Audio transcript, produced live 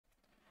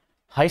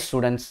Hi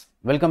students,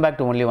 welcome back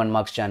to Only One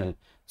Marks channel.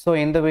 So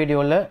in the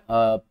video,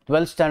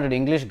 12th standard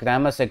English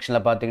grammar section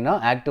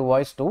active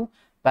voice to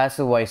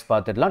passive voice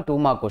பார்த்துடலாம் 2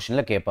 mark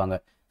questionல கேட்பாங்க.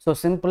 So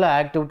simple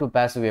active to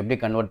passive எப்படி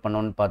convert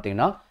பண்ணனும்னு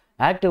பார்த்தீங்கன்னா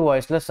active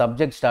voiceல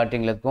subject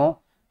startingல இருக்கும்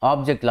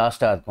object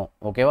lastா இருக்கும்.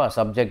 ஓகேவா?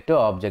 subject to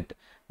object.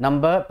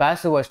 நம்ம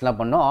passive voiceல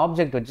பண்ணோம்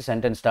object வச்சு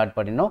sentence start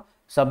பண்ணினோம்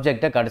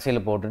subject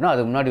கடைசில போட்டுறோம்.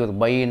 அதுக்கு முன்னாடி ஒரு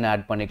by ன்னு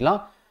ஆட்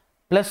பண்ணிக்கலாம்.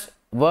 plus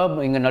verb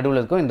இங்க நடுவுல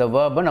இருக்கும் இந்த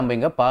verb நம்ம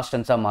இங்க past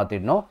tense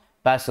மாத்திடணும்.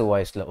 passive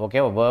voiceல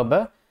ஓகேவா verb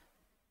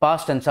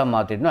past tense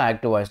மாத்திடணும்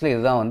active voiceல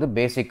இதுதான் வந்து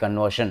basic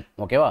conversion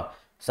ஓகேவா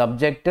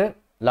subject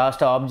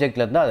last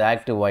objectல இருந்தா அது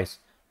active voice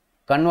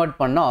convert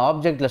பண்ணா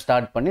objectல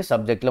start பண்ணி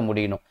subjectல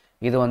முடியணும்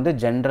இது வந்து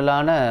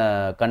ஜெனரலான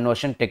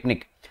conversion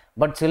technique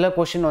பட் சில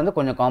क्वेश्चन வந்து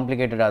கொஞ்சம்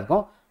காம்ப்ளிகேட்டடா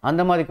இருக்கும்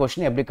அந்த மாதிரி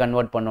क्वेश्चन எப்படி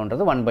கன்வர்ட்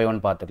பண்ணனும்ன்றது ஒன் பை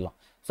ஒன் பார்த்துக்கலாம்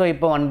சோ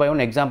இப்போ ஒன் பை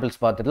ஒன்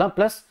எக்ஸாம்பிள்ஸ் பார்த்துக்கலாம்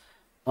ப்ளஸ்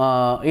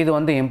இது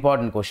வந்து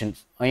இம்பார்ட்டன்ட்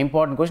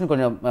क्वेश्चन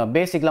கொஞ்சம்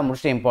பேசிக்லாம்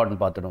முடிச்சிட்டு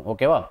இம்பார்ட்டன்ட் பார்த்துடும்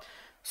ஓகேவா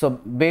So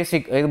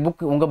basic book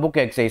unga book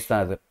exercise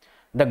thaan adu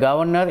the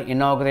governor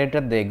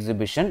inaugurated the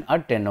exhibition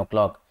at 10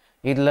 o'clock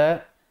idla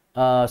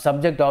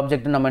subject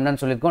object நம்ம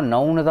என்னன்னு சொல்லிருக்கோம்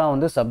noun தான்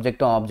வந்து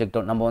subject object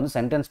நம்ம வந்து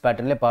sentence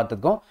patternல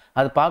பார்த்திருக்கோம்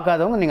அது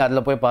பார்க்காதவங்க நீங்க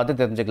அதல போய் பார்த்து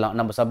தெரிஞ்சுக்கலாம்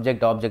நம்ம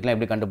subject objectலாம்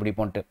எப்படி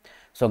கண்டுபிடிப்போம்னு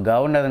so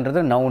governor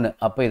ன்றது noun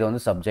அப்ப இது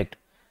வந்து subject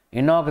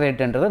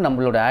inaugurate ன்றது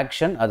நம்மளோட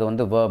action அது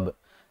வந்து verb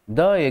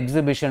the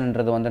exhibition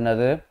ன்றது வந்து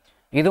என்னது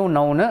இதுவும்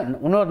noun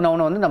இன்னொரு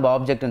noun வந்து நம்ம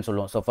object ன்னு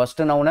சொல்லுவோம் so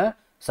first noun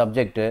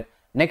subject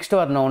next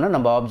வரணும்னா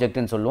நம்ம ஆப்ஜெக்ட்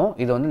ன்னு சொல்லுவோம்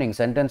இது வந்து நீங்க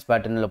சென்டென்ஸ்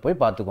பேட்டர்ன்ல போய்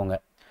பாத்துக்கோங்க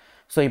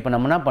சோ இப்போ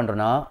நம்ம என்ன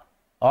பண்றோம்னா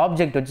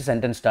ஆப்ஜெக்ட் வச்சு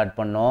சென்டென்ஸ் ஸ்டார்ட்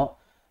பண்ணோம்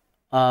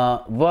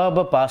verb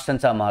past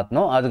tense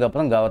மாத்தணும் அதுக்கு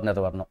அப்புறம்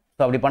கவர்னர் வரணும்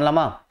சோ அப்படி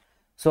பண்ணலாமா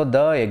சோ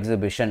the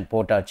exhibition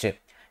போட்டாச்சு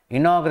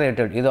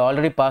inaugurated இது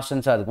ஆல்ரெடி past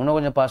tense அதுக்கு இன்னும்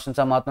கொஞ்சம் past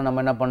tense மாத்தணும்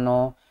நம்ம என்ன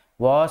பண்ணோம்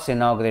was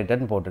inaugurated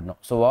ன்னு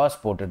போட்டுடணும் சோ was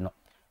போட்டுடணும்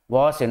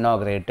was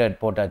inaugurated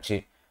போட்டாச்சு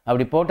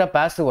அப்படி போட்டா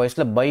passive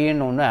voiceல by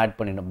ன்னு ஒன்னு ஆட்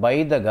பண்ணிடணும் by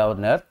the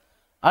governor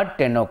at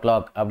 10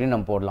 o'clock அப்படின்னு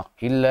நம்ம போடலாம்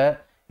இல்ல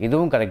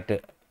இதுவும் கரெக்ட்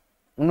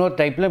இன்னொரு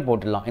டைப்ல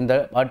போடலாம் இந்த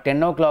at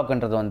 10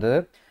 o'clockன்றது வந்து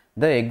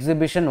the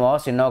exhibition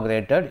was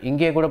inaugurated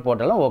இங்கே கூட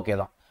போடலாம் ஓகே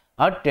தான்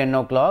at 10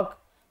 o'clock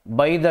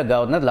by the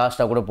governor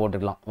லாஸ்டா கூட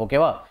போட்டுக்கலாம்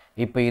ஓகேவா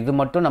இப்போ இது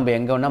மட்டும் நம்ம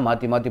எங்க வேணா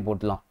மாத்தி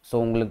போடலாம் சோ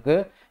உங்களுக்கு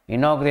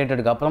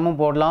inaugurated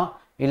அப்புறமும் போடலாம்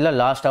இல்ல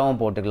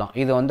லாஸ்டாவும் போட்டுக்கலாம்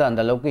இது வந்து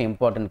அந்த அளவுக்கு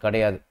இம்பார்ட்டன்ட்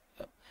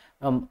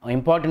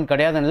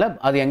கிடையாதுன்னு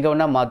அது எங்க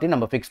வேணா மாத்தி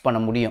நம்ம ஃபிக்ஸ்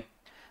பண்ண முடியும்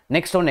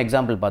Next one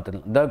example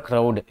பார்த்துக்கலாம் the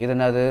crowd இது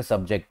என்னது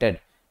subjected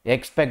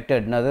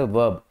expected என்னது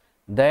verb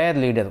their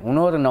leader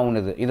இன்னொரு noun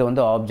இது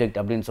வந்து object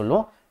அப்படினு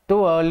சொல்லுவோம்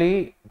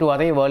too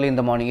arrive early in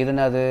the morning இது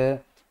என்னது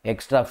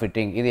extra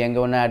fitting இது எங்க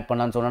வேணா ஆட்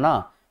பண்ணலாம்னு சொன்னனா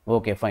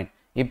ஓகே ஃபைன்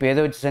இப்போ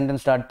எதை வச்சு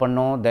சென்டென்ஸ் ஸ்டார்ட்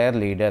பண்ணோம் their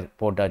leader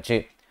போட்டாச்சு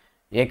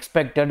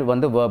expected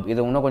வந்து verb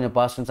இது இன்னும் கொஞ்சம்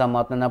past tense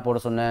மாத்தனா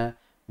போட சொன்னேன்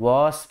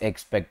was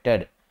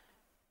expected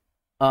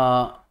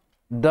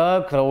the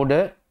crowd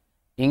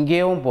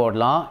இங்கேயும்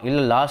போடலாம்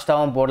இல்ல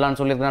லாஸ்டாவும் போடலாம்னு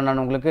சொல்லிருக்கேன் நான்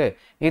உங்களுக்கு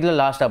இதுல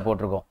லாஸ்டா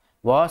போட்டுருக்கோம்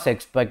was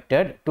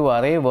expected to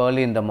arrive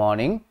early in the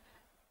morning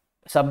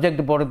subject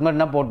போடுறதுக்கு முன்னாடி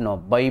என்ன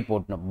போடணும் by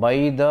போடணும் by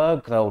the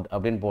crowd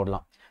அப்படினு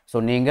போடலாம் சோ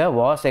நீங்க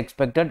was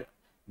expected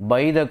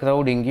by the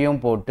crowd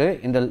இங்கேயும் போட்டு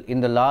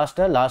இந்த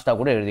லாஸ்டா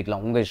கூட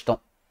எழுதிக்கலாம் உங்க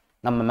இஷ்டம்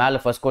நம்ம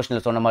மேல ஃபர்ஸ்ட்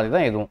क्वेश्चनல சொன்ன மாதிரி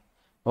தான் இதுவும்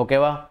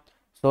ஓகேவா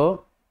so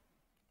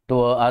to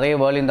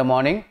arrive early in the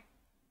morning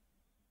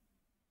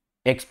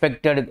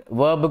expected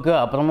verb-க்கு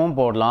அப்புறமும்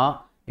போடலாம்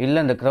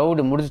இல்ல இந்த crowd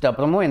முடிச்சிட்ட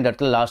அப்புறமும் இந்த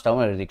இடத்துல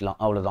லாஸ்டாவும் எழுதிக்கலாம்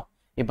அவ்வளவுதான்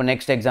இப்போ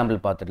நெக்ஸ்ட் எக்ஸாம்பிள்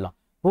பார்த்துடலாம்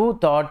who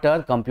taught her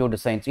computer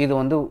science இது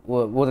வந்து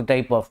ஒரு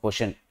டைப் ஆஃப்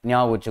क्वेश्चन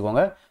ஞாபகம்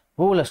வச்சுக்கோங்க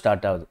whoல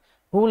ஸ்டார்ட் ஆகுது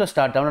whoல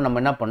ஸ்டார்ட் ஆகுனா நம்ம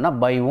என்ன பண்ணா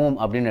by whom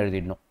அப்படினு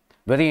எழுதிடணும்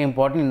வெரி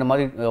இம்பார்ட்டன்ட் இந்த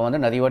மாதிரி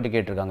வந்து நிறைய வாட்டி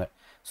கேட்டிருக்காங்க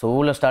சோ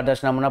whoல ஸ்டார்ட்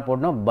ஆச்சுனா நம்ம என்ன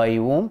போடணும் by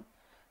whom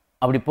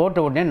அப்படி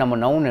போட்ட உடனே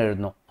நம்ம noun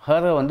எழுதணும்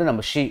her வந்து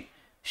நம்ம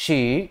she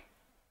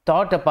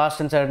taught a past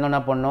tense எழுதணும்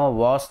என்ன பண்ணோம்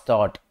was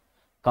taught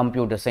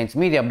computer science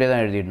மீதி அப்படியே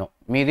தான் எழுதிடணும்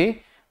மீதி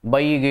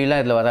by கீழ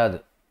இதல வராது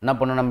என்ன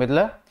பண்ணனும் நம்ம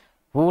இதல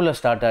whoல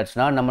ஸ்டார்ட்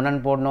ஆச்சுனா நம்ம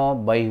என்ன போடணும்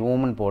by whom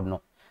ன்னு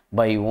போடணும்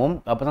by whom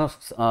அப்புறம்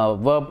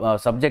verb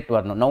subject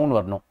வரணும் noun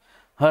வரணும்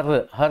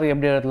her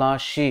எப்படி எழுதலாம்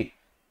she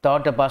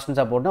taught a past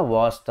tense போடணும்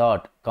was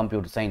taught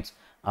computer science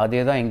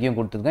அதே தான் இங்கேயும்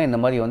கொடுத்திருக்கேன் இந்த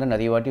மாதிரி வந்து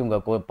நிறைய வாட்டி உங்க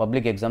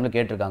பப்ளிக் எக்ஸாம்ல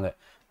கேட்டிருக்காங்க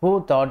who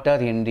taught her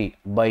hindi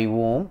by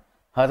whom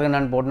her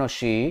நான் போடணும்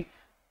she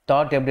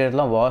taught எப்படி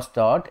எழுதலாம் was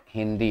taught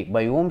hindi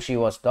by whom she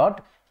was taught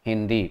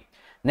hindi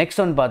next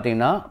one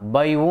பாத்தீங்கன்னா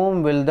by whom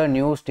will the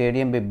new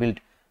stadium be built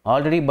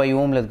already by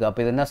whomல இருக்கு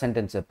அப்ப இது என்ன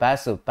sentence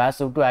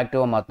passive to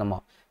active மாத்தணுமா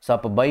so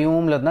அப்ப by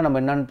whomல இருந்தா நம்ம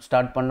என்ன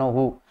ஸ்டார்ட் பண்ணோம்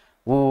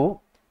who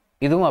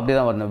இதுவும் அப்படியே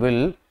தான்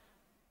வரணும்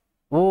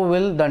who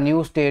will the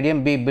new stadium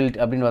be built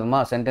அப்படினு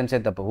வருமா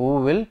சென்டென்ஸே தப்பு who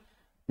will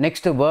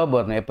next verb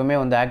வரணும்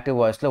எப்பவுமே வந்து active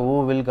voiceல who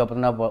will க்கு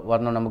அப்புறம்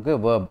வரணும் நமக்கு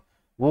verb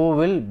who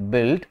will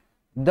build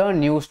the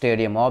new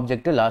stadium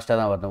object லாஸ்டா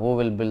தான் வரணும் who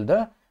will build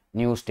the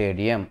new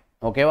stadium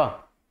ஓகேவா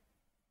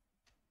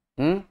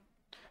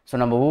சோ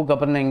நம்ம who க்கு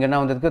அப்புறம் இங்க என்ன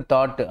வந்திருக்கு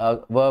thought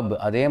verb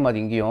அதே மாதிரி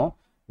இங்கேயும்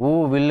who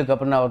will க்கு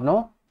அப்புறம் என்ன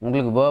வரணும்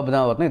உங்களுக்கு verb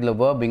தான் வரணும் இதுல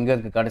verb இங்க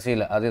இருக்கு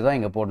கடைசில அதுதான்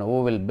இங்க போடணும் who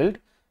will build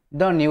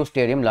the new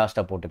stadium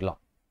லாஸ்டா போட்டுக்கலாம்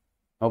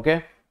okay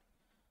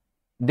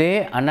they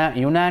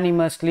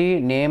unanimously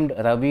named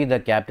Ravi the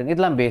captain.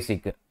 இதெல்லாம்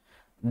பேசிக்.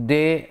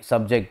 They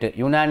subject,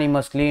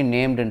 unanimously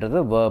namedன்றது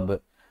verb,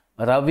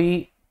 Ravi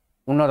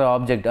இன்னொரு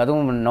ஆப்ஜெக்ட்,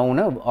 அதுவும்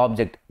noun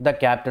object, the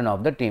captain of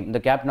the team.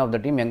 the captain of the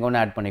team எங்கே ஒன்று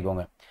add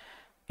பண்ணிக்கோங்க.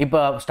 இப்போ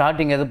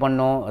starting எது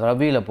பண்ணோம்,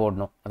 ரவியில்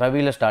போடணும்,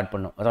 ரவியில் ஸ்டார்ட்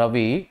பண்ணணும்.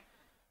 ரவி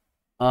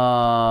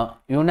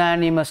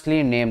யுனானிமஸ்லி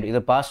நேம்டு, இது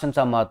பாஸ்ட்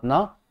டென்ஸாக மாற்றினா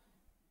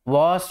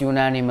வாஸ்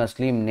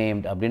யுனானிமஸ்லி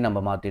நேம்டு அப்படின்னு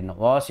நம்ம மாற்றிடணும்.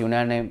 வாஸ்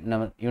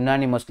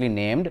யுனானிமஸ்லி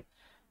நேம்டு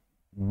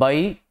பை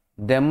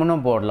தெம்னு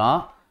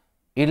போடலாம்,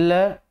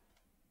 இல்லை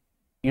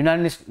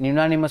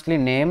unanimously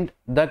named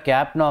the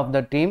captain of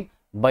the team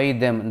by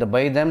them. இந்த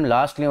பை தெம்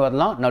லாஸ்ட்லேயும்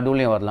வரலாம்,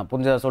 நடுவுலையும் வரலாம்.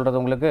 புரிஞ்சதை சொல்கிறது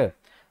உங்களுக்கு?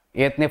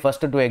 ஏற்கனவே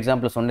ஃபஸ்ட்டு 2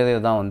 எக்ஸாம்பிள் சொன்னதே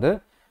தான் வந்து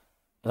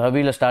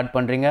ரவியில் ஸ்டார்ட்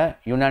பண்ணுறீங்க,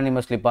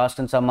 யுனானிமஸ்லி பாஸ்ட்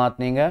டென்ஸாக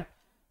மாற்றினீங்க,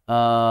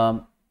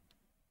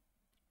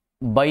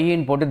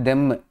 பையின்னு போட்டு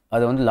தெம்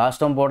அது வந்து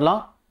லாஸ்ட்டும்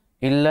போடலாம்,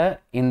 இல்லை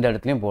இந்த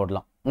இடத்துலையும்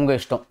போடலாம், உங்கள்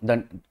இஷ்டம்.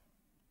 தென்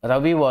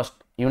Ravi was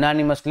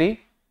unanimously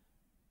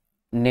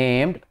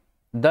named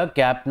the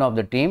captain of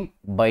the team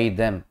by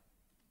them.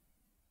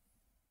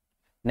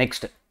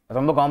 Next,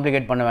 ரொம்ப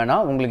காம்ப்ளிகேட் பண்ண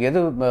வேணாம். உங்களுக்கு எது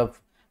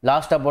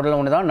லாஸ்ட்டாக போட்டாலும்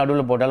ஒன்று தான்,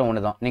 நடுவில் போட்டாலும்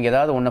ஒன்று தான். நீங்கள்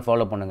ஏதாவது ஒன்று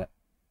ஃபாலோ பண்ணுங்கள்.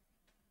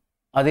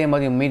 அதே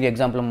மாதிரி மீதி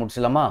example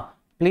முடிச்சலாமா?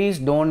 Please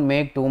don't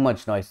make too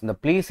much noise. இந்த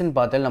ப்ளீஸ்ன்னு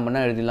பார்த்தாலும் நம்ம என்ன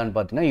எழுதிடலான்னு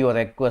பார்த்தீங்கன்னா யூஆர்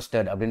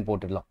ரெக்வஸ்டட் அப்படின்னு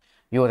போட்டுடலாம்.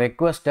 யூஆர்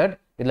ரெக்வஸ்டட்,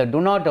 இதில் டு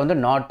நாட் வந்து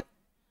not,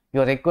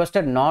 you are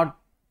requested not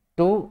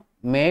to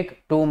make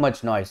too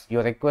much noise,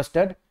 you are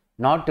requested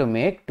not to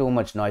make too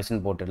much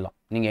நாய்ஸ்ன்னு போட்டுடலாம்.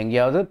 நீங்கள்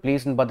எங்கேயாவது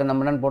ப்ளீஸ்ன்னு பார்த்தா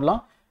நம்ம என்னன்னு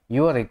போடலாம்,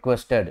 யூஆர்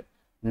ரெக்வஸ்டட்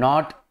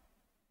நாட்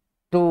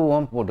டு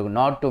போட்டுக்கணும்,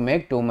 not to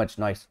make too much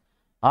noise.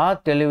 R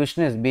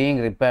television is being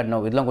repaired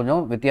now. இதெல்லாம்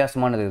கொஞ்சம்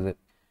வித்தியாசமானது. இது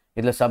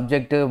இதில்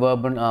சப்ஜெக்ட்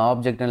வேர்பன்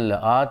ஆப்ஜெக்ட்னு இல்லை.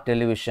 R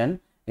television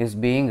is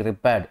being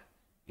repaired,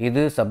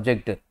 இது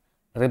சப்ஜெக்ட்,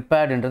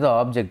 ரிப்பேர்டுன்றது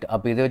ஆப்ஜெக்ட்.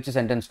 அப்போ இதை வச்சு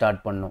சென்டென்ஸ்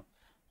ஸ்டார்ட் பண்ணணும்.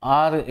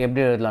 ஆர்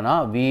எப்படி எழுதலாம்னா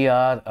வி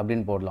ஆர்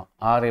அப்படின்னு போடலாம்.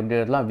 ஆர் எப்படி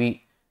எழுதலாம், வி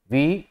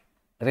வி.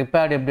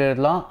 ரிப்பேர்டு எப்படி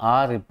எழுதலாம்,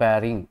 R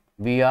repairing,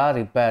 we are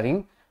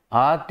repairing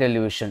R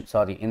television.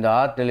 Sorry, இந்த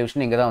ஆர்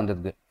டெலிவிஷன் இங்கே தான்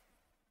வந்துருக்கு.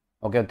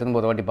 ஓகே, திரும்ப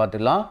ஒரு வாட்டி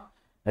பார்த்துக்கலாம்.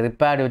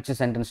 ரிப்பேர்டு வச்சு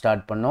சென்டென்ஸ்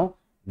ஸ்டார்ட் பண்ணோம்.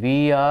 வி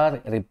ஆர்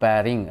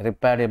ரிப்பேரிங்,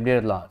 ரிப்பேர்டு எப்படி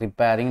எழுதலாம்,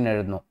 ரிப்பேரிங்னு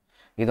எழுதணும்.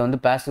 இது வந்து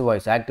பேசிவ்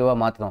வாய்ஸ், ஆக்டிவாக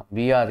மாற்றணும்.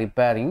 We are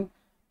repairing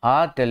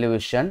R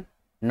television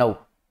now.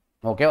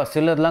 ஓகேவா?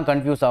 சிலர்லாம்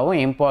கன்ஃபியூஸ் ஆகும்.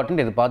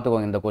 இம்பார்ட்டன்ட், இது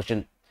பார்த்துக்கோங்க. இந்த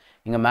கொஷின்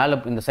இங்கே மேலே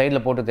இந்த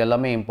சைடில் போட்டது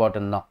எல்லாமே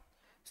இம்பார்ட்டன்ட் தான்.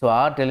 So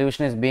R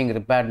television is being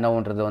repaired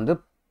நவ்ன்றது வந்து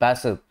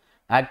பேசிவ்.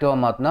 ஆக்டிவாக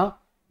மாற்றினா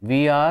we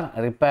are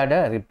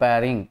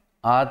repairing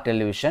R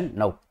television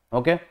now.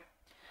 Okay,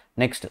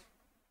 next,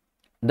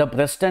 the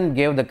president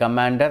gave the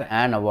commander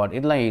and award.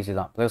 இதெல்லாம் ஈஸி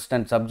தான்.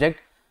 பிரசிடென்ட்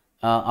சப்ஜெக்ட்,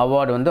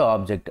 அவார்டு வந்து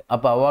ஆப்ஜெக்ட்.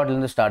 அப்போ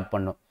அவார்ட்லேருந்து ஸ்டார்ட்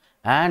பண்ணும்.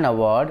 And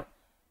award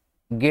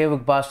cave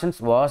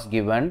past was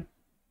given,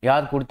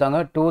 யார் கொடுத்தாங்க,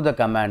 to the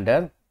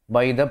commander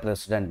by the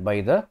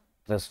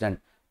president.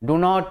 To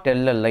not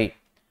tell a லை,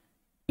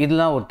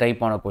 இதெல்லாம் ஒரு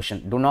டைப்பான question.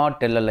 To not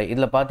tell a லை,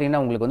 இதில் பார்த்தீங்கன்னா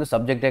உங்களுக்கு வந்து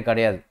சப்ஜெக்டே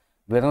கிடையாது,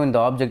 வெறும் இந்த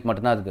ஆப்ஜெக்ட்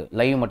மட்டும்தான் இருக்குது,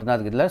 லைவ் மட்டும்தான்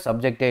இருக்குது, இதில்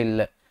சப்ஜெக்டே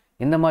இல்லை.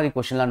 இந்த மாதிரி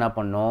கொஷின்லாம் என்ன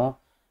பண்ணோம்,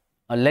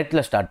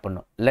 லெட்டில் ஸ்டார்ட்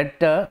பண்ணோம்.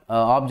 லெட்டை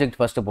ஆப்ஜெக்ட்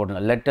ஃபஸ்ட்டு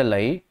போடணும், லெட்டை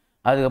லை.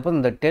 அதுக்கப்புறம்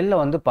இந்த டெல்லை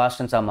வந்து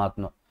பாஸ்டன்ஸாக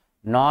மாற்றணும்.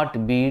 நாட்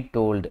பி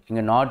டோல்டு,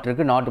 இங்கே நாட்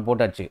இருக்குது, நாட்டு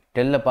போட்டாச்சு.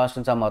 டெல்லை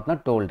பாஸ்டன்ஸாக மாற்றினா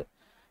டோல்டு.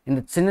 இந்த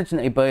சின்ன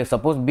சின்ன, இப்போ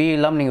சப்போஸ் பி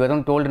இல்லாமல் நீங்கள்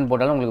வெறும் டோல்டுன்னு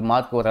போட்டாலும் உங்களுக்கு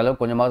மார்க் ஓரளவு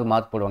கொஞ்சமாவது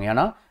மார்க் போடுவாங்க.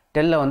 ஏன்னா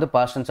டெல்லை வந்து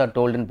பாஸ்டன்ஸாக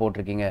டோல்டுன்னு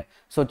போட்டிருக்கீங்க.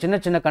 ஸோ சின்ன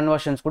சின்ன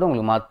கன்வர்ஷன்ஸ் கூட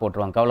உங்களுக்கு மார்க்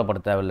போட்டுருவாங்க, கவலைப்பட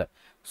தேவையில்லை.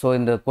 ஸோ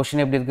இந்த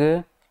கொஷின் எப்படி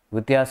இருக்குது,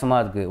 வித்தியாசமாக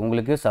இருக்குது.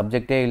 உங்களுக்கு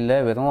சப்ஜெக்டே இல்லை,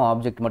 வெறும்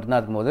ஆப்ஜெக்ட் மட்டும்தான்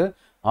இருக்கும்போது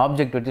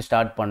ஆப்ஜெக்ட் வச்சு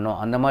ஸ்டார்ட் பண்ணோம்.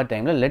 அந்த மாதிரி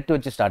டைமில் லெட்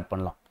வச்சு ஸ்டார்ட்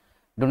பண்ணலாம்.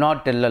 டு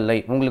நாட் டெல் அ லை,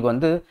 உங்களுக்கு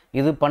வந்து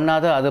இது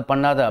பண்ணாத அது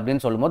பண்ணாத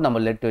அப்படின்னு சொல்லும்போது நம்ம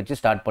லெட் வச்சு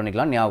ஸ்டார்ட்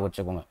பண்ணிக்கலாம், ஞாபகம்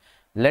வச்சுக்கோங்க.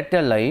 லெட்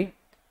அ லை,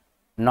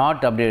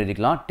 நாட் அப்படி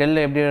எழுதிக்கலாம்.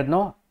 டெல் எப்படி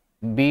எழுதணும்,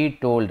 B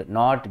told,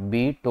 not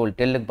be told.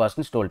 டெல்லுக்கு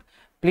பாஸ்டன்ஸ் told.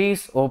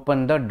 Please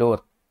open the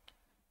door.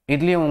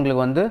 இதுலேயும்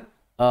உங்களுக்கு வந்து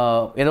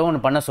ஏதோ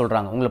ஒன்று பண்ண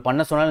சொல்கிறாங்க. உங்களுக்கு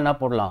பண்ண சொன்னாலும் என்ன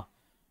போடலாம்,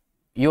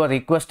 யூஆர்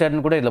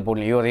ரிக்வஸ்டட்னு கூட இதில்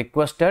போடலாம். You are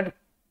requested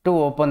to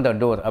open the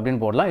door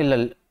அப்படின்னு போடலாம். இல்லை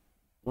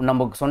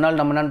நம்ம சொன்னால்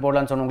நம்ம என்னன்னு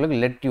போடலான்னு சொன்னவங்களுக்கு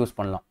லெட் யூஸ்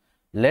பண்ணலாம்.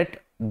 லெட்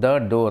த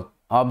டோர்,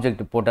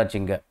 ஆப்ஜெக்ட் போட்டாச்சு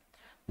இங்கே.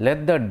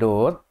 Let the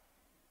door,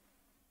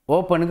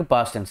 ஓப்பனுக்கு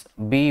பாஸ்டன்ஸ்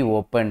B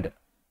opened,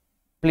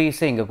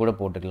 ப்ளீஸை இங்கே கூட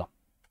போட்டுக்கலாம்.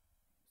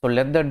 So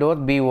let the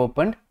door B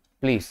opened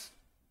please.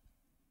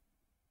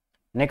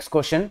 Next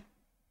question,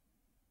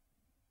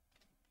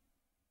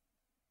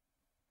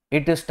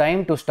 it is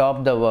time to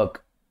stop the work.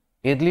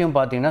 இதுலேயும்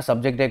பார்த்தீங்கன்னா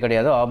சப்ஜெக்டே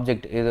கிடையாது,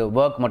 ஆப்ஜெக்ட், இது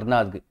ஒர்க்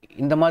மட்டும்தான் இருக்குது.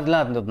 இந்த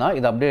மாதிரிலாம் இருந்ததுன்னா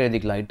இது அப்படியே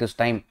எழுதிக்கலாம், இட் இஸ்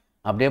டைம்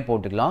அப்படியே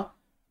போட்டுக்கலாம்.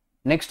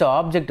 நெக்ஸ்ட்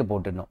ஆப்ஜெக்ட்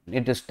போட்டுடணும்.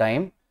 இட் இஸ்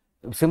டைம்,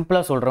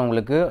 சிம்பிளாக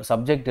சொல்கிறவங்களுக்கு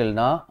சப்ஜெக்ட்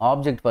இல்லைனா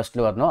ஆப்ஜெக்ட்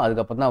ஃபஸ்ட்டில் வரணும்,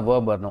 அதுக்கப்புறம் தான்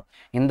வேர்ப் வரணும்.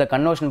 இந்த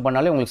கன்வர்ஷன்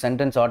பண்ணாலே உங்களுக்கு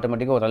சென்டென்ஸ்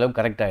ஆட்டோமேட்டிக்காக ஓரளவுக்கு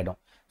கரெக்ட் ஆகிடும்.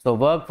 ஸோ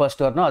ஒர்க்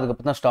ஃபர்ஸ்ட் வரணும்,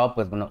 அதுக்கப்புறம் தான் ஸ்டாப்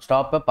இருக்கணும்.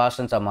 ஸ்டாப்பை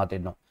பாஸ்டன்ஸாக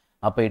மாற்றிடணும்.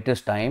 அப்போ it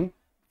is time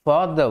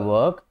for the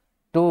work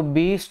to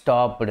be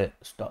stopped.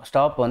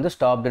 Stop வந்து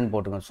ஸ்டாப்டுன்னு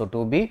போட்டுக்கணும். So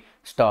to be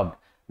stopped.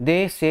 They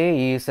say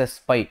is a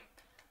spy.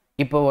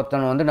 இப்போ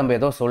ஒருத்தனை வந்து நம்ம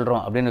ஏதோ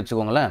சொல்கிறோம் அப்படின்னு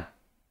வச்சுக்கோங்களேன்.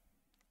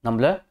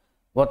 நம்மளை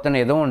ஒருத்தனை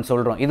ஏதோ ஒன்று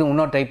சொல்கிறோம், இது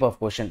இன்னொரு டைப் ஆஃப்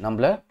கொஷின்.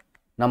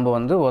 நம்ம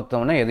வந்து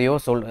ஒருத்தவனை எதையோ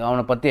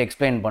அவனை பற்றி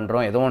எக்ஸ்பிளைன்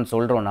பண்ணுறோம், ஏதோ ஒன்று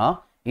சொல்கிறோன்னா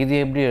இது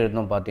எப்படி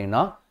எழுதணும்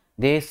பார்த்தீங்கன்னா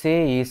they say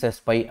he is a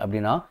spy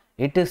அப்படின்னா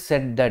it is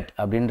said that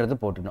அப்படின்றது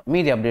போட்டுக்கணும்,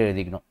 மீதி அப்படியே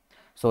எழுதிக்கணும்.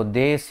 So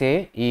they say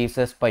he is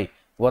a spy,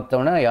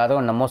 ஒருத்தவனை யாரோ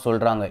நம்ம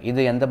சொல்கிறாங்க.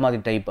 இது எந்த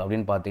மாதிரி டைப்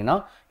அப்படின்னு பார்த்தீங்கன்னா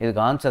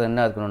இதுக்கு ஆன்சர்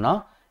என்ன இருக்கணும்னா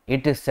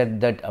it is said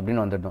that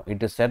அப்படின்னு வந்துடணும்.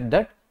 it is said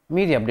that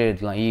மீதி அப்படியே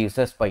எழுதலாம் he is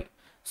a spy.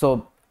 So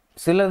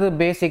சிலது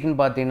பேசிக்னு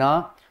பார்த்தீங்கன்னா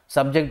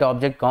சப்ஜெக்ட்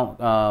ஆப்ஜெக்ட்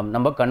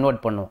நம்ம கன்வெர்ட்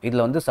பண்ணுவோம்.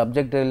 இதில் வந்து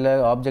சப்ஜெக்ட் இல்லை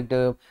ஆப்ஜெக்ட்,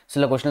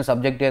 சில கொஸ்டின்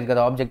சப்ஜெக்டே இருக்கிற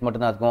ஆப்ஜெக்ட்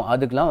மட்டும் தான் இருக்கும்.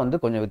 அதுக்கெலாம் வந்து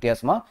கொஞ்சம்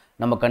வித்தியாசமாக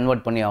நம்ம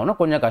கன்வெர்ட் பண்ணி ஆகணும்,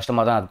 கொஞ்சம்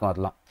கஷ்டமாக தான் இருக்கும்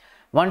அதெல்லாம்.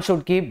 One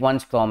should keep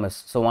once promise.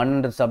 So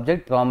ஒன்ன்றது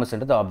subject,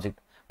 ப்ராமிஸ்ன்றது object.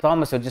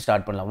 Promise வச்சு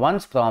ஸ்டார்ட் பண்ணலாம்.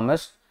 Once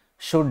promise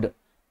should,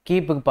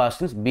 கீப்புக்கு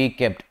பாஸ்டன்ஸ் B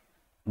kept,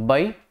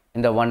 by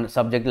இந்த ஒன்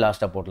சப்ஜெக்ட்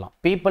லாஸ்ட்டாக போடலாம்.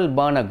 People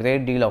burn a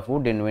great deal of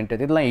would in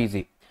winter, இதெல்லாம்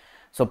easy.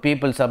 So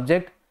people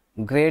subject,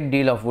 great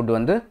deal of would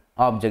வந்து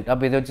object.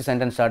 அப்போ இதை வச்சு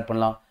சென்டென்ஸ் ஸ்டார்ட்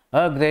பண்ணலாம்.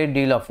 A great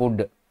deal of wood,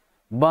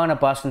 burn a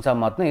past tense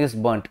மாத்தினா is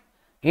burnt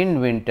in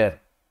winter,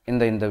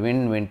 in the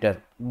winter,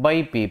 by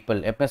people.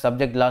 எப்போ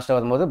subject லாஸ்ட்டாக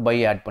வரும்போது by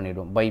ஆட்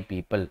பண்ணிவிடும், by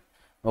people.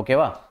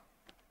 ஓகேவா?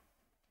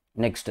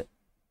 Next,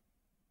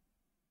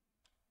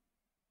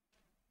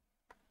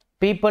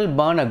 people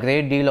burn a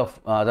great deal of,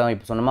 அதான்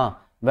இப்போ சொன்னோமா,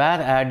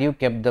 where had you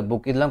kept the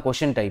book, இதெல்லாம்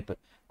கொஷின் டைப்பு.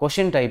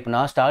 கொஷின்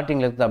டைப்னா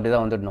ஸ்டார்டிங்கில் இருக்குது அப்படி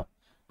தான் வந்துடணும்.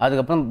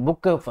 அதுக்கப்புறம்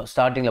புக்கு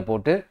ஸ்டார்டிங்கில்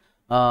போட்டு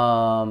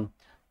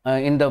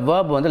இந்த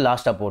வேர்ப் வந்து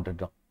லாஸ்ட்டாக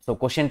போட்டுட்டோம். ஸோ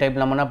கொஷின் டைப்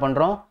நம்ம என்ன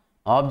பண்ணுறோம்,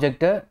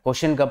 ஆப்ஜெக்ட்டை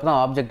கொஷினுக்கு அப்புறம்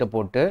ஆப்ஜெக்டை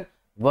போட்டு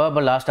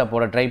வேர்பை லாஸ்ட்டாக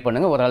போட ட்ரை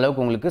பண்ணுங்கள்,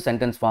 ஓரளவுக்கு உங்களுக்கு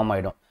சென்டென்ஸ் ஃபார்ம்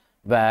ஆகிடும்.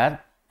 வேர்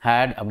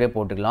ஹேட் அப்படியே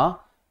போட்டுக்கலாம்.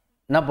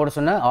 என்ன போட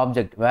சொன்ன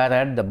object, where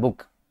had the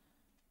book.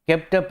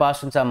 கெப்டை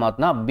past டென்ஸாக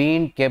மாற்றினா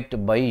been kept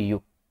by you.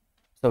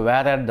 So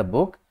where had the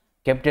book,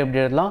 kept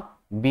எப்படி எழுதலாம்,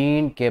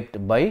 பீன் கெப்ட்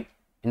பை,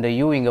 இந்த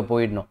யூ இங்கே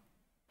போயிடணும்.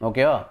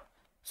 ஓகேவா?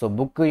 ஸோ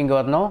புக்கு இங்கே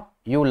வரணும்,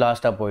 யூ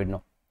லாஸ்ட்டாக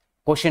போயிடணும்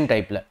கொஷின்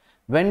டைப்பில்.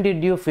 When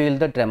did you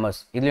feel the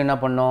tremors, இதில் என்ன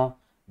பண்ணோம்,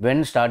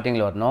 வென்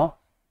ஸ்டார்டிங்கில் வரணும்,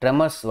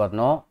 ட்ரெமர்ஸ்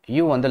வரணும்,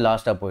 யூ வந்து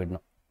லாஸ்ட்டாக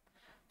போயிடணும்.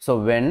 So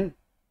when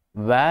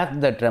were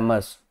the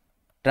tremors,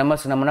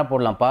 tremors நம்ம என்ன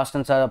போடலாம், பாஸ்ட்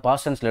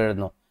டென்ஸில்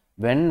எழுதணும்.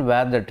 When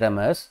were the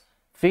tremors,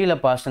 ஃபீலை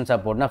past டென்ஸாக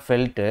போடணும்னா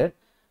ஃபெல்ட்டு.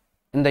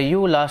 இந்த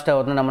யூ லாஸ்ட்டாக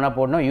வரணும், நம்ம என்ன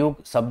போடணும், யூ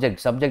சப்ஜெக்ட்,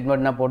 சப்ஜெக்ட்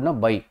மட்டும் என்ன போடணும்,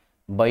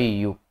 by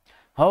you.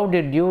 How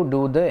did you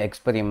two the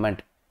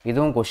experiment,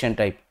 இதுவும் கொஷின்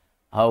டைப்.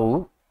 ஹவு,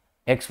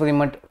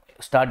 எக்ஸ்பெரிமெண்ட்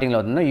ஸ்டார்டிங்கில்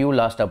வரணும்னா யூ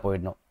லாஸ்ட்டாக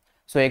போயிடணும்.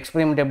 ஸோ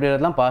எக்ஸ்பெரிமெண்ட் எப்படி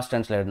எழுதலாம், பாஸ்ட்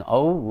டென்ஸில் எழுதணும்.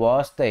 ஹவு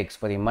வாஸ் த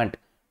எக்ஸ்பெரிமெண்ட்,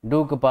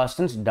 டூக்கு past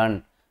tense ton,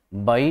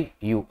 by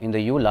you, இந்த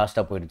யூ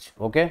லாஸ்ட்டாக போயிடுச்சு.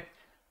 Okay.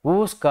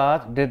 whose car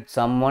did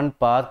someone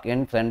park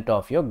in front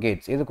of your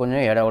gates, இது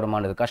கொஞ்சம்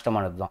இடவிடமானது,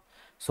 கஷ்டமானது தான்.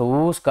 ஸோ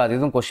whose car,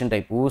 இதுவும் question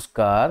type. whose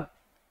car,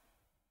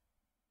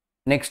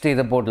 next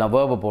இதை போடலாம்,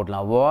 வேர்பை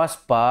போடலாம். was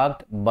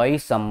parked by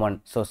someone,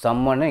 so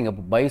someone இங்கே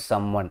by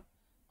someone,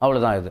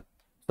 அவ்வளோதான் இது.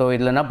 ஸோ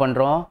இதில் என்ன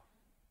பண்ணுறோம்,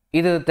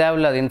 இது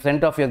தேவையில்லாது, in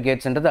front of your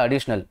gatesன்றது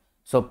additional.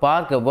 So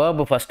park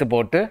verb first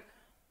போட்டு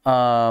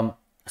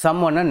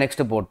சம்மொன்னை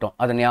நெக்ஸ்ட்டு போட்டோம்,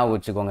 அதை ஞாபகம்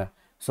வச்சுக்கோங்க.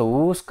 ஸோ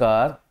whose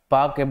car,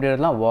 பார்க் எப்படி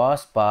எழுதலாம்,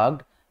 was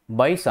parked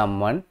by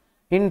someone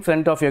in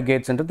front of your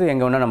gatesன்றது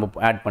எங்கே வேணால் நம்ம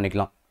ஆட்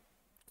பண்ணிக்கலாம்.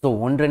 ஸோ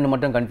 1-2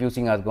 மட்டும்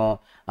கன்ஃபியூசிங்காக இருக்கும்,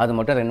 அது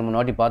மட்டும் 2-3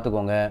 வாட்டி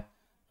பார்த்துக்கோங்க.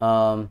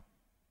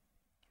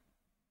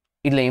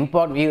 இதில்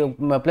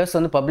ப்ளஸ்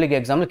வந்து பப்ளிக்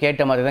எக்ஸாமில்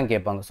கேட்ட மாதிரி தான்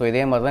கேட்பாங்க. ஸோ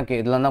இதே மாதிரி தான்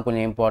இதெல்லாம் தான்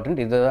கொஞ்சம் இம்பார்ட்டன்ட்,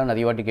 இதை தான்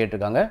நிறைய வாட்டி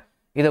கேட்டிருக்காங்க,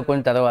 இதை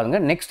கொஞ்சம் தரவாருங்க.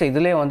 நெக்ஸ்ட்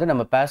இதிலே வந்து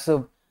நம்ம பேசிவ்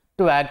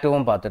டு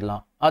ஆக்டிவும்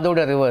பார்த்துடலாம், அதோட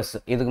ரிவர்ஸ்.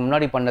 இதுக்கு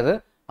முன்னாடி பண்ணது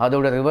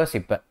அதோட ரிவர்ஸ்.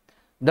 இப்போ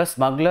த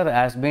smuggler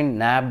has been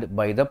nabbed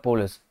by the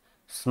police.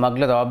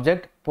 Smuggler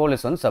object,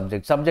 police வந்து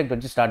சப்ஜெக்ட். சப்ஜெக்ட்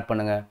வச்சு ஸ்டார்ட்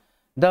பண்ணுங்கள்.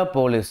 The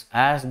police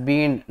has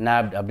been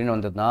nabbed அப்படின்னு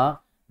வந்ததுன்னா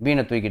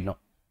பீனை தூக்கிடணும்.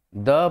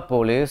 The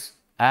police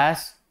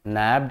has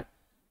nabbed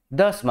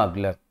the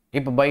smuggler.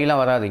 இப்போ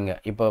பைலாம் வராதிங்க.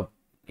 இப்போ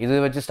இது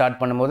வச்சு ஸ்டார்ட்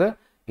பண்ணும்போது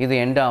இது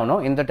எண்ட்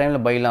ஆகணும், இந்த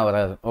டைமில் பைலாம்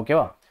வராது.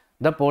 ஓகேவா?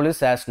 The police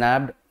has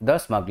nabbed the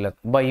smuggler.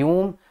 By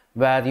whom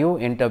were you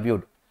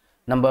interviewed,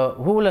 நம்ம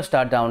ஹூவில்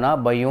ஸ்டார்ட் ஆகுனா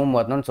பை யூம்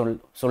வரணும்னு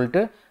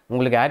சொல்லிட்டு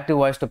உங்களுக்கு ஆக்டிவ்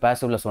வாய்ஸ் டு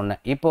பேசிவில் சொன்னேன்.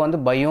 இப்போ வந்து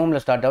பை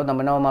யூமில் ஸ்டார்ட் ஆகுது,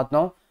 நம்ம என்ன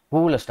மாற்றணும்,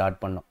 ஹூவில் ஸ்டார்ட்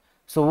பண்ணோம்.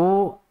 ஸோ ஹூ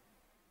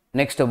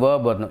நெக்ஸ்ட்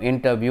வேர்ப் வரணும்,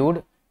 இன்டர்வியூட்,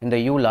 இந்த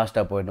யூ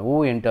லாஸ்ட்டாக போயிடணும். Who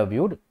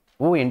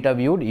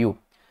interviewed you.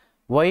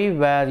 Y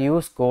where you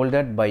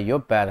scolded by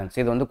your parents,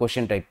 இது வந்து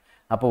கொஷின் டைப்.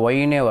 அப்போ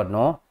ஒய்னே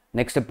வரணும்,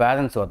 நெக்ஸ்ட்டு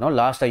பேரண்ட்ஸ் வரணும்,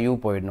 லாஸ்ட்டாக யூ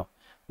போயிடணும்.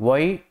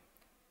 ஒய்,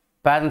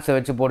 பேரண்ட்ஸை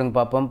வச்சு போடுங்க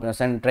பார்ப்போம்,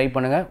 ட்ரை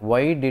பண்ணுங்கள்.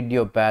 Why did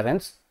your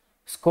parents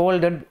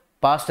scolded,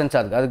 past டென்ஸாக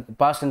இருக்குது, அதுக்கு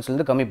பாஸ்ட்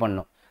டென்ஸ்லேருந்து கம்மி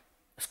பண்ணணும்.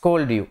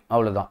 ஸ்கோல்ட் யூ,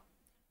 அவ்வளோதான்.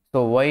 So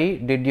why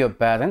did your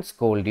parents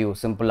scold you,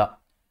 சிம்பிளாக.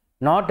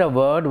 Not a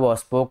word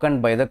was spoken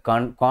by the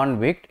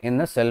convict in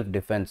the self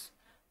defence.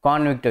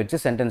 Convict வச்சு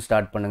சென்டென்ஸ்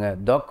ஸ்டார்ட் பண்ணுங்கள்.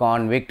 த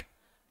convict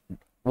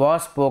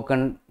was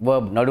spoken,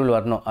 verb நடுவில்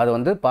வரணும், அது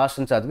வந்து பாஸ்ட்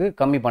டென்ஸ், அதுக்கு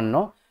கம்மி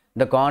பண்ணணும்.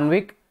 த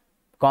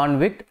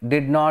convict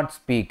did not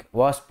speak,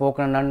 was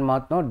spoken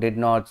மாற்றணும், டிட்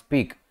நாட்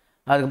ஸ்பீக்.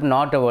 அதுக்கப்புறம்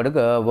நாட் அ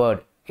வேர்டுக்கு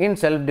வேர்ட். இன்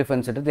செல்ஃப்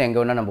டிஃபென்ஸ்ன்றது எங்கே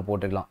வேணால் நம்ம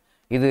போட்டுக்கலாம்.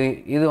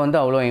 இது வந்து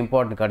அவ்வளோ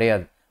இம்பார்ட்டன்ட்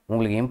கிடையாது.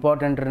 உங்களுக்கு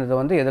இம்பார்ட்டன்ட்ன்றதை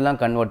வந்து எதெல்லாம்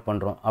கன்வெர்ட்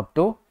பண்ணுறோம், அப்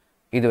டு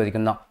இது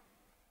வரைக்கும் தான்.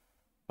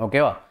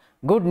 ஓகேவா?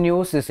 Good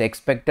news is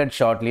expected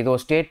shortly, இது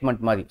ஒரு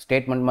ஸ்டேட்மெண்ட்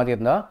மாதிரி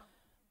இருந்தால்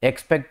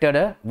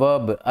எக்ஸ்பெக்டடை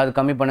வேர்பு அது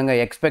கம்மி பண்ணுங்கள்.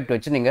 எக்ஸ்பெக்ட்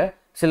வச்சு நீங்கள்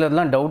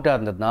சிலர்லாம் டவுட்டாக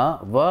இருந்ததுன்னா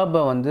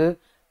வேர்பை வந்து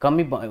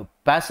கம்மி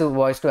passive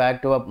voice to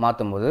active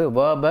மாற்றும்போது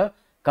வேர்பை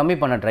கம்மி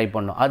பண்ண ட்ரை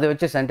பண்ணணும். அதை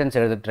வச்சு சென்டென்ஸ்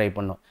எழுத ட்ரை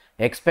பண்ணணும்.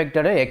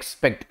 எக்ஸ்பெக்டடை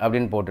எக்ஸ்பெக்ட்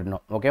அப்படின்னு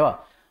போட்டுடணும். ஓகேவா?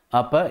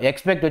 அப்போ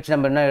எக்ஸ்பெக்ட் வச்சு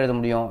நம்ம என்ன எழுத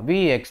முடியும்? we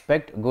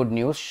expect good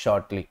news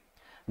shortly.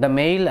 the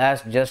mail has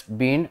just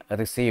been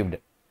received.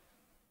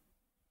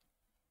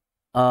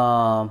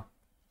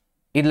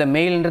 இதில்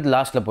மெயில்ன்றது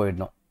லாஸ்ட்டில்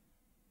போயிடணும்.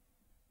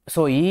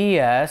 ஸோ he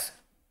has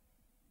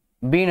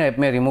been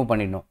எப்பவுமே ரிமூவ்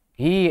பண்ணிடணும்.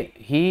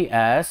 he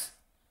has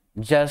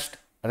just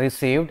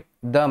received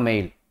the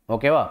mail.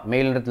 ஓகேவா?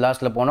 மெயில்ன்றது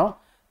லாஸ்ட்டில் போனோம்.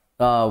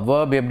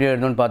 வேர்ப் எப்படி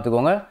எழுதணும்னு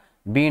பார்த்துக்கோங்க.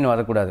 பீன்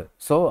வரக்கூடாது.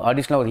 ஸோ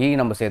அடிஷ்னலாக ஒரு he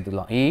நம்ம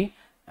சேர்த்துக்கலாம். he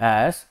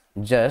has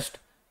just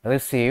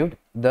received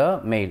the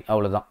mail.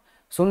 அவ்வளோதான்.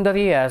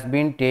 சுந்தரி has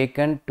been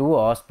taken to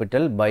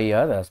hospital by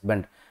her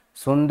husband.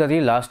 சுந்தரி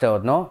லாஸ்ட்டாக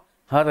வரணும்.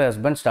 her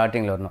husband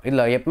ஸ்டார்டிங்கில் வரணும்.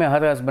 இல்லை எப்பவுமே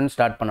her husband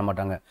ஸ்டார்ட் பண்ண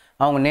மாட்டாங்க.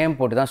 அவங்க நேம்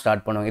போட்டு தான்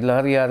ஸ்டார்ட் பண்ணுவாங்க. இதில்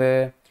her யார்?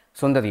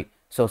 சுந்தரி.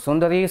 So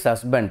Sundari's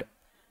husband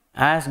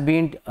has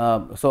been.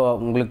 So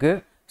உங்களுக்கு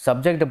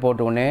சப்ஜெக்டை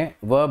போட்ட உடனே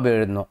வேர்ப்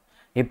எழுதணும்.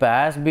 இப்போ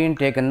has been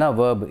taken தான்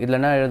வேர்ப்.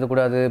 இல்லைன்னா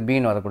எழுதக்கூடாது,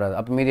 பீன் வரக்கூடாது.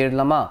 அப்போ மீதி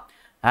எழுதலாமா?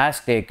 has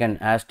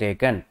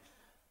taken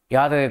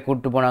யாரை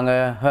கூப்பிட்டு போனாங்க?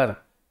 her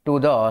to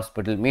the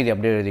hospital. மீதி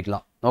அப்படியே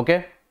எழுதிக்கலாம். ஓகே?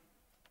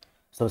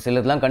 ஸோ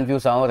சிலதுலாம்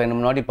கன்ஃபியூஸ் ஆகும்.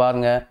 2-3 வாட்டி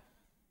பாருங்கள்.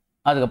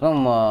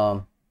 அதுக்கப்புறம்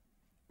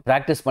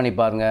ப்ராக்டிஸ் பண்ணி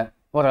பாருங்கள்.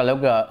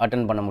 ஓரளவுக்கு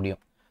அட்டன் பண்ண முடியும்.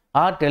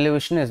 our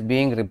television is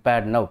being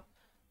repaired now.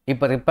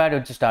 இப்போ ரிப்பேர்ட்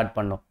வச்சு ஸ்டார்ட்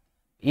பண்ணோம்.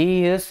 he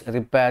is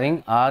repairing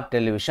our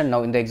television now.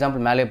 இந்த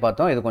எக்ஸாம்பிள் மேலே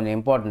பார்த்தோம். இது கொஞ்சம்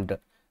இம்பார்ட்டன்ட்டு.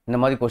 இந்த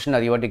மாதிரி கொஸ்டின்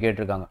நிறைய வாட்டி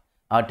கேட்டிருக்காங்க.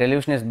 our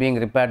television is being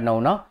repaired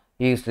nowனா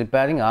he is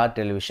repairing our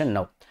television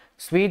now.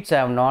 sweets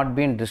have not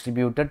been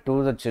distributed to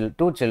the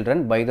children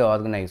by the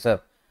organizer.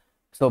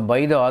 So by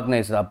the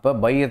organiser. அப்போ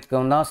பை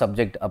இருக்கும் தான்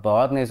சப்ஜெக்ட். அப்போ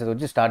ஆர்கனைசர்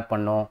வச்சு ஸ்டார்ட்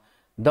பண்ணோம்.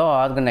 த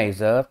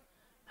organiser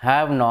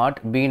have not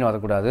been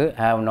வரக்கூடாது.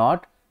 have not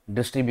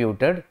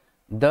distributed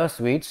the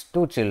sweets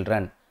to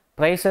children.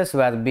 prices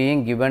were being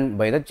given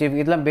by the chief.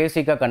 இதெல்லாம்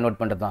பேசிக்காக convert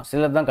பண்ணுறது தான்.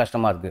 சிலது தான்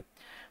கஷ்டமாக இருக்குது.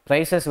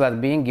 prices were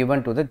being given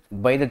to the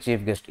by the chief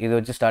guest. இதை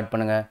வச்சு ஸ்டார்ட்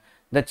பண்ணுங்கள்.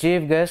 the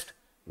chief guest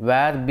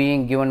were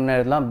being given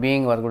இதெல்லாம்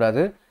being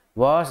வரக்கூடாது.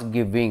 was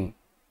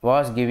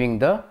giving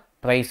the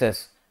prices.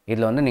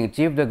 இதில் வந்து நீங்கள்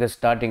சீஃப் கெஸ்ட்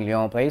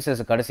ஸ்டார்டிங்லேயும்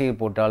ப்ரைஸஸ் கடைசியில்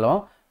போட்டாலும்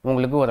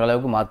உங்களுக்கு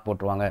ஓரளவுக்கு மார்க்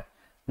போட்டுருவாங்க.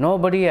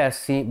 nobody has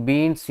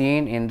been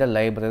seen in the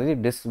library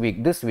this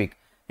week.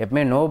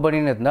 எப்பவுமே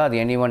நோபடின்னு இருந்தால் அது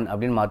anyone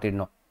அப்படின்னு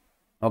மாற்றிடணும்.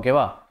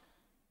 ஓகேவா?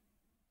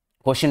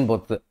 கொஷின்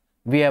பொறுத்து.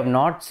 we have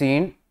not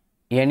seen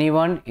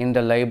anyone in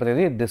the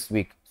library this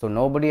week. so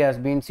nobody has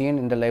been seen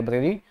in the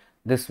library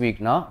this week.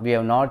 now we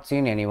have not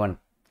seen anyone.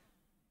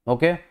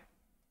 Okay?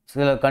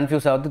 சில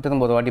confuse ஆகுது.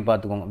 திரும்ப ஒரு வாட்டி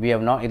பார்த்துக்கோங்க. we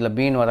have not, இதில்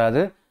been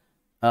வராது.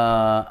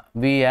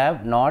 we have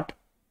not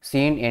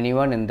seen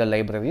anyone in the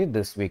library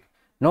this week.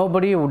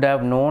 nobody would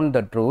have known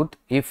the truth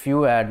if you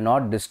had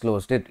not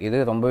disclosed it. இது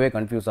ரொம்பவே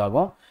கன்ஃபியூஸ்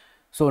ஆகும்.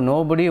 So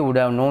nobody would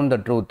have known the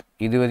truth.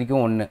 இது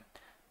வரைக்கும் ஒன்று,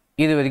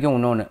 இது வரைக்கும்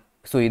இன்னொன்று.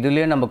 ஸோ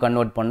இதுலேயே நம்ம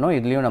கன்வெர்ட் பண்ணோம்,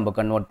 இதுலேயும் நம்ம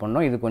கன்வெர்ட்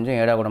பண்ணோம். இது கொஞ்சம்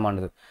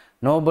ஏடாகுடமானது.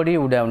 nobody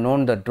would have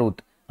known the truth.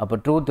 அப்போ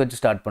ட்ரூத் வச்சு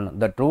ஸ்டார்ட் பண்ணோம்.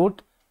 the truth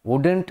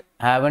wouldn't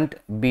haven't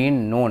been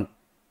known.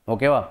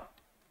 ஓகேவா?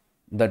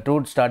 the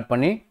truth ஸ்டார்ட்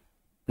பண்ணி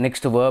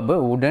நெக்ஸ்ட் வேர்பு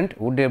wouldn't.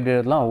 would எப்படி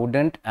எழுதலாம்?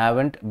 wouldn't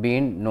haven't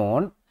been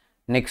known.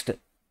 Next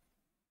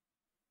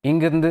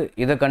இங்கேருந்து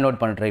இதை கன்வெர்ட்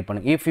பண்ண ட்ரை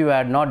பண்ணு. if you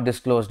had not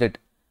disclosed it.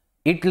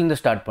 இட்லேருந்து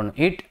start பண்ணும்.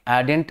 it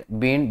hadn't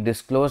been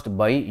disclosed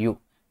by you.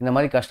 இந்த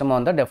மாதிரி கஷ்டமாக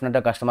வந்தால்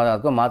டெஃபினட்டாக கஷ்டமாக தான்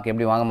இருக்கும். மார்க்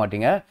எப்படி வாங்க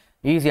மாட்டீங்க.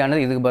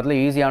 ஈஸியானது இதுக்கு பதில்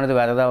ஈஸியானது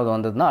வேறு ஏதாவது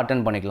வந்ததுன்னா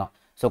அட்டன் பண்ணிக்கலாம்.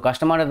 ஸோ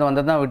கஷ்டமானது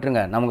வந்ததுன்னா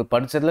விட்டுருங்க. நமக்கு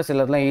படித்ததில்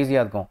சிலதுலாம்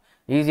ஈஸியாக இருக்கும்.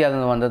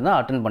 ஈஸியாக வந்ததுன்னா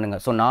அட்டன்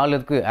பண்ணுங்கள். ஸோ 4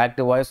 இருக்குது.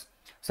 Active voice,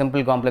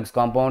 simple complex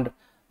compound,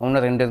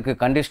 இன்னும் 2 இருக்குது.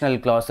 கண்டிஷனல்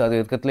கிளாஸ், அது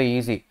இருக்கிறதுல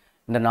ஈஸி.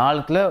 இந்த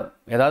 4ல்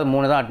ஏதாவது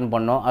 3 தான் அட்டன்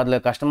பண்ணோம். அதில்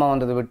கஷ்டமாக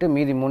வந்ததை விட்டு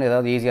மீதி 3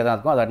 ஏதாவது ஈஸியாக தான்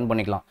இருக்கும். அதை அட்டன்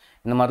பண்ணிக்கலாம்.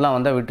 இந்த மாதிரிலாம்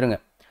வந்தால் விட்டுருங்க.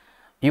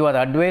 You are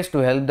advised to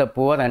help the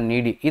poor and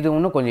Needi. இது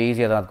இன்னும் கொஞ்சம்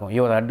ஈஸியாக தான் இருக்கும்.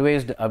 யூ ஆர்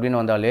அட்வைஸ்டு அப்படின்னு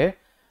வந்தாலே,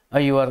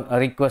 யூ ஆர்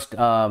ரிக்வஸ்ட்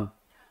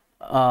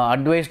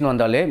அட்வைஸ்னு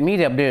வந்தாலே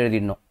மீதி அப்படியே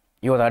எழுதிடணும்.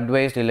 யூ ஆர்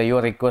அட்வைஸ்ட் இல்லை you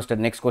are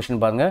requested. Next question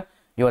பாருங்கள்.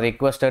 யூ ஆர்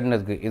ரிக்வஸ்டட்னு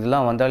இருக்குது.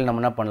 இதெல்லாம் வந்தாலும்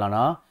நம்ம என்ன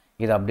பண்ணலான்னா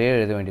இதை அப்படியே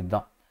எழுத வேண்டியது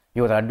தான்.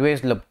 யூ ஆர்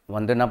அட்வைஸ்டில்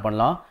வந்து என்ன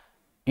பண்ணலாம்?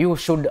 யூ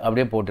ஷுட்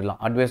அப்படியே போட்டுடலாம்.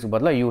 அட்வைஸ்க்கு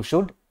பதிலாக யூ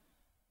ஷுட்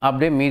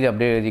அப்படியே மீதி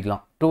அப்படியே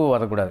எழுதிக்கலாம். டூ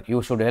வரக்கூடாது. You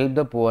should help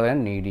the poor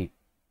and Needi.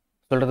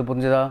 சொல்கிறது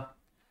புரிஞ்சுதா?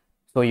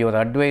 ஸோ யுவர்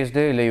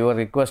அட்வைஸ்டு இல்லை யுவர்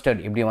ரிக்வஸ்டட்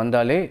இப்படி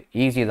வந்தாலே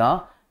ஈஸி தான்.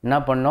 என்ன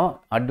பண்ணோம்?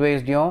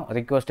 அட்வைஸ்டையும்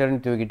ரிக்வஸ்டட்னு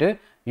தூக்கிட்டு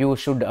யூ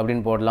ஷுட்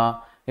அப்படின்னு போடலாம்.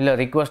 இல்லை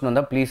ரிக்வஸ்ட்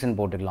வந்தால் ப்ளீஸ்ன்னு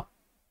போட்டுக்கலாம்.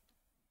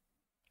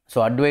 ஸோ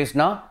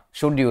அட்வைஸ்னா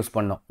ஷுட் யூஸ்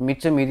பண்ணோம்.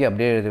 மிச்சம் மீதி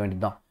அப்படியே எழுத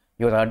வேண்டியது தான்.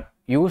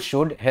 You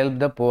should help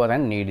the poor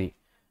and Needi.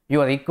 You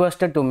are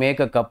requested to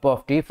make a cup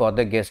of T for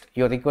the guest.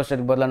 Your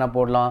requested பதிலாக என்ன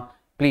போடலாம்?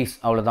 ப்ளீஸ்.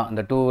 அவ்வளோதான்.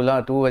 இந்த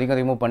 2 வரைக்கும்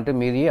ரிமூவ் பண்ணிட்டு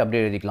மீதியை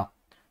அப்படியே எழுதிக்கலாம்.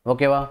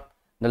 ஓகேவா?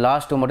 இந்த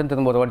லாஸ்ட் 2 மட்டும்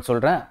திரும்ப ஒரு வாட்டி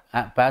சொல்கிறேன்.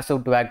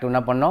 பாசிவ் டு ஆக்டிவ்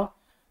என்ன பண்ணோம்?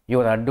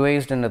 யுவர்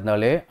அட்வைஸ்டுன்னு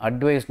இருந்தாலே,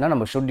 அட்வைஸ்னா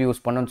நம்ம ஷுட்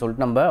யூஸ் பண்ணோன்னு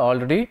சொல்லிட்டு நம்ம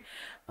ஆல்ரெடி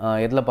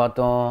எதில்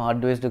பார்த்தோம்?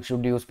 அட்வைஸ்டுக்கு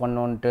ஷுட் யூஸ்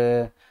பண்ணோன்ட்டு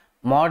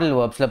மாடல்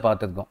வேர்ப்ஸில்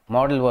பார்த்துருக்கோம்.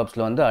 மாடல்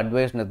வேர்ப்ஸில் வந்து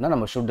அட்வைஸ்னு இருந்தால்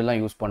நம்ம ஷுட்டெல்லாம்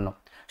யூஸ் பண்ணோம்.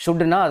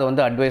 ஷுட்னா அது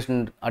வந்து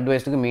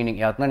அட்வைஸ்டுக்கு மீனிங்.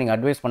 யாருக்குன்னா நீங்கள்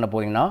அட்வைஸ் பண்ண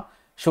போகிறீங்கன்னா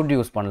ஷுட்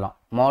யூஸ் பண்ணலாம்.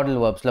 மாடல்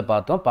வேர்ப்ஸில்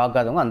பார்த்தோம்.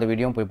 பார்க்காதவங்க அந்த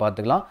வீடியோவும் போய்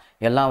பார்த்துக்கலாம்.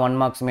 எல்லா 1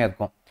 மார்க்ஸுமே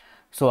இருக்கும்.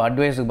 ஸோ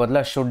அட்வைஸுக்கு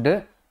பதிலாக ஷுட்டு,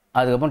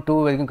 அதுக்கப்புறம் டூ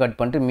வரைக்கும் கட்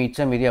பண்ணிட்டு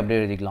மிச்சம் மீதி அப்படியே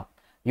எழுதிக்கலாம்.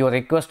 யுவர்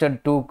ரெக்வஸ்டட்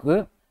டூக்கு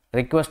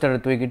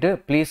ரெக்வஸ்டட் தூக்கிட்டு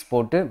ப்ளீஸ்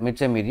போட்டு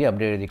மிச்சம் மீதி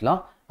அப்படியே எழுதிக்கலாம்.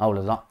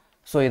 அவ்வளோதான்.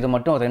 ஸோ இது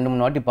மட்டும்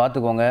 2-3 வாட்டி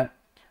பார்த்துக்கோங்க,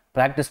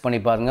 ப்ராக்டிஸ் பண்ணி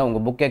பாருங்கள்.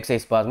 உங்கள் புக்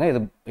எக்ஸசைஸ் பாருங்கள். இது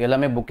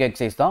எல்லாமே புக்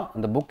எக்ஸசைஸ் தான்.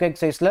 இந்த புக்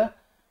எக்ஸசைஸில்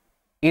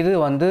இது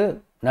வந்து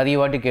நிறைய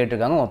வாட்டி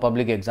கேட்டிருக்காங்க. உங்கள்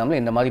பப்ளிக் எக்ஸாமில்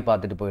இந்த மாதிரி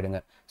பார்த்துட்டு போயிடுங்க.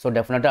 ஸோ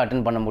டெஃபினட்டாக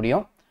அட்டன் பண்ண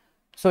முடியும்.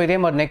 ஸோ இதே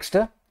மாதிரி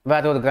நெக்ஸ்ட்டு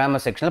வேறு ஒரு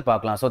கிராமர் செக்ஷனில்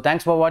பார்க்கலாம். ஸோ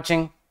தேங்க்ஸ் ஃபார்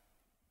வாட்சிங்.